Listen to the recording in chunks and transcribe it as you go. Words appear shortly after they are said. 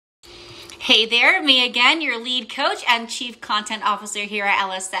Hey there, me again, your lead coach and chief content officer here at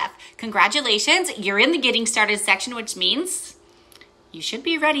LSF. Congratulations, you're in the getting started section, which means you should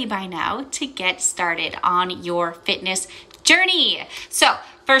be ready by now to get started on your fitness journey. So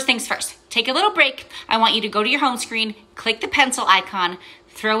first things first, take a little break. I want you to go to your home screen, click the pencil icon,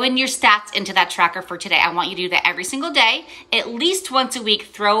 throw in your stats into that tracker for today. I want you to do that every single day, at least once a week.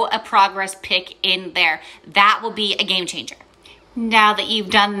 Throw a progress pic in there. That will be a game changer. Now that you've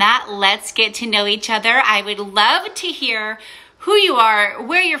done that, let's get to know each other. I would love to hear who you are,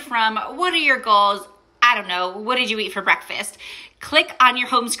 where you're from, what are your goals? I don't know, what did you eat for breakfast? Click on your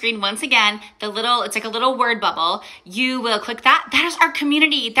home screen once again, it's like a little word bubble. You will click that. That is our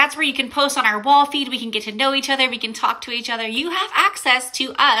community. That's where you can post on our wall feed. We can get to know each other. We can talk to each other. You have access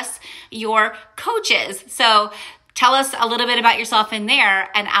to us, your coaches. So tell us a little bit about yourself in there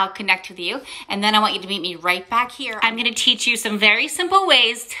and I'll connect with you. And then I want you to meet me right back here. I'm gonna teach you some very simple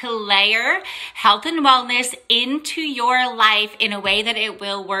ways to layer health and wellness into your life in a way that it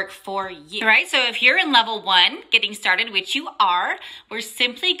will work for you. All right, so if you're in level 1, getting started, which you are, we're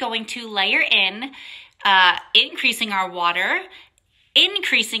simply going to layer in increasing our water,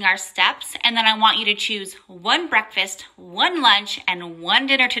 increasing our steps, and then I want you to choose one breakfast, one lunch, and one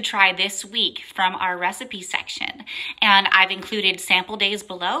dinner to try this week from our recipe section. And I've included sample days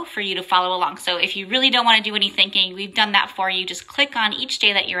below for you to follow along. So if you really don't want to do any thinking, we've done that for you. Just click on each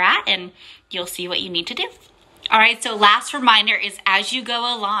day that you're at and you'll see what you need to do. All right, so last reminder is as you go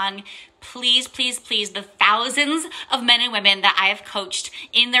along, please, please, please, the thousands of men and women that I have coached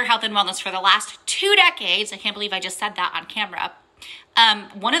in their health and wellness for the last 2 decades, I can't believe I just said that on camera.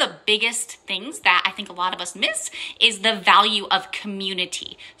 One of the biggest things that I think a lot of us miss is the value of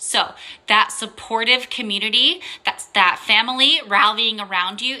community. So that supportive community, that family rallying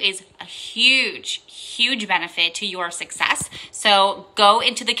around you is a huge, huge benefit to your success. So go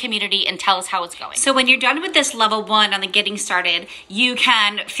into the community and tell us how it's going. So when you're done with this level 1 on the getting started, you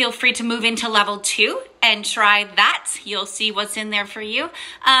can feel free to move into level 2 and try that. You'll see what's in there for you.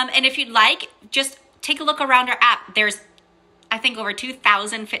 And if you'd like, just take a look around our app. There's I think over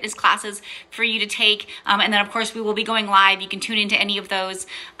 2,000 fitness classes for you to take. And then of course we will be going live. You can tune into any of those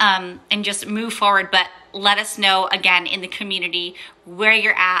and just move forward. But let us know again in the community where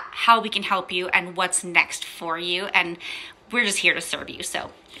you're at, how we can help you and what's next for you. And we're just here to serve you.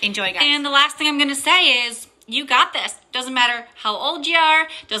 So enjoy, guys. And the last thing I'm gonna say is you got this. Doesn't matter how old you are,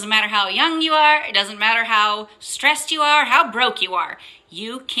 doesn't matter how young you are, it doesn't matter how stressed you are, how broke you are.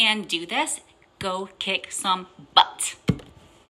 You can do this. Go kick some butt.